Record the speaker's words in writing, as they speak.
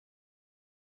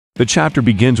The chapter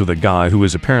begins with a guy who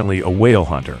is apparently a whale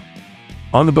hunter.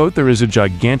 On the boat there is a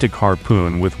gigantic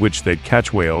harpoon with which they'd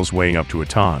catch whales weighing up to a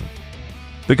ton.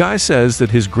 The guy says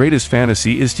that his greatest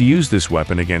fantasy is to use this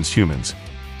weapon against humans.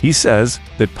 He says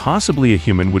that possibly a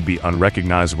human would be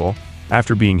unrecognizable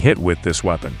after being hit with this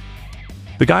weapon.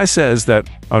 The guy says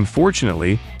that,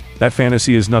 unfortunately, that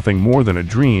fantasy is nothing more than a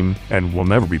dream and will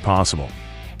never be possible.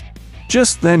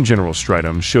 Just then General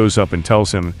Stridum shows up and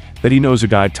tells him that he knows a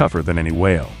guy tougher than any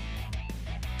whale.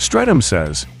 Stridum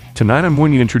says, "Tonight I'm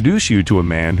going to introduce you to a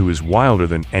man who is wilder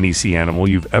than any sea animal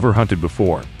you've ever hunted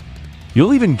before.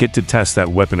 You'll even get to test that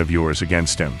weapon of yours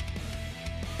against him."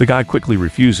 The guy quickly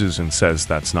refuses and says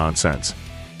that's nonsense.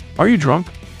 "Are you drunk?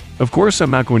 Of course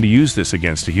I'm not going to use this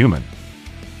against a human."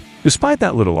 Despite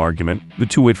that little argument, the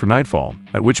two wait for nightfall,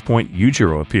 at which point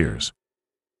Yujiro appears.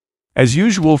 As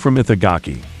usual from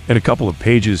Itagaki, in a couple of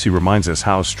pages he reminds us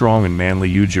how strong and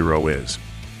manly Yujiro is.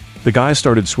 The guy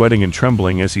started sweating and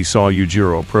trembling as he saw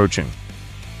Yujiro approaching.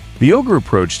 The ogre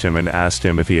approached him and asked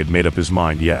him if he had made up his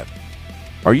mind yet.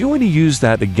 "Are you going to use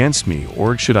that against me,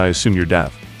 or should I assume you're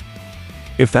deaf?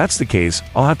 If that's the case,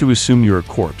 I'll have to assume you're a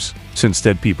corpse, since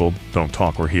dead people don't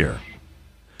talk or hear."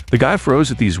 The guy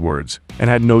froze at these words and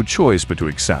had no choice but to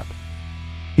accept.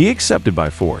 He accepted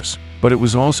by force, but it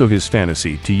was also his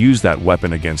fantasy to use that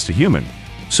weapon against a human,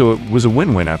 so it was a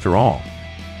win-win after all.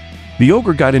 The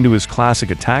ogre got into his classic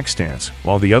attack stance,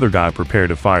 while the other guy prepared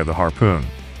to fire the harpoon.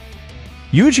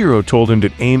 Yujiro told him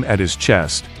to aim at his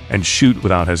chest and shoot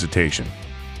without hesitation.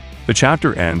 The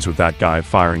chapter ends with that guy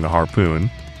firing the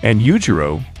harpoon, and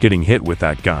Yujiro getting hit with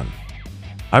that gun.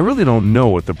 I really don't know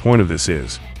what the point of this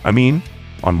is. I mean,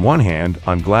 on one hand,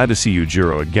 I'm glad to see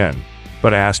Yujiro again,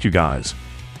 but I ask you guys,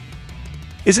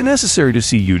 is it necessary to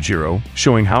see Yujiro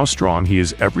showing how strong he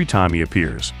is every time he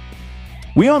appears?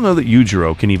 We all know that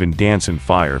Yujiro can even dance in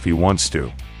fire if he wants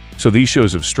to, so these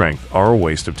shows of strength are a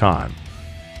waste of time.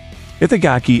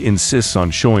 Itagaki insists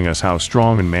on showing us how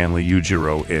strong and manly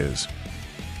Yujiro is.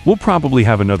 We'll probably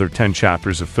have another 10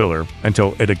 chapters of filler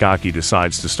until Itagaki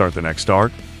decides to start the next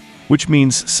arc, which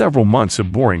means several months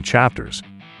of boring chapters.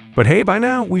 But hey, by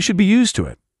now we should be used to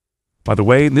it. By the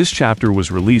way, this chapter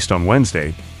was released on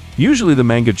Wednesday. Usually the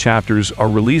manga chapters are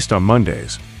released on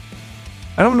Mondays.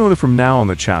 I don't know if from now on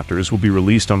the chapters will be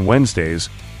released on Wednesdays,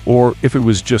 or if it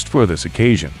was just for this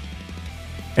occasion.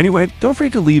 Anyway, don't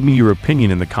forget to leave me your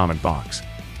opinion in the comment box.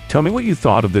 Tell me what you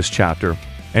thought of this chapter,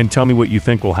 and tell me what you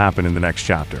think will happen in the next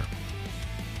chapter.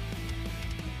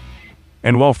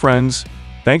 And well friends,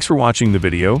 thanks for watching the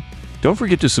video. Don't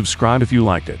forget to subscribe if you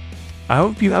liked it. I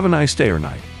hope you have a nice day or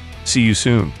night. See you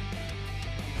soon.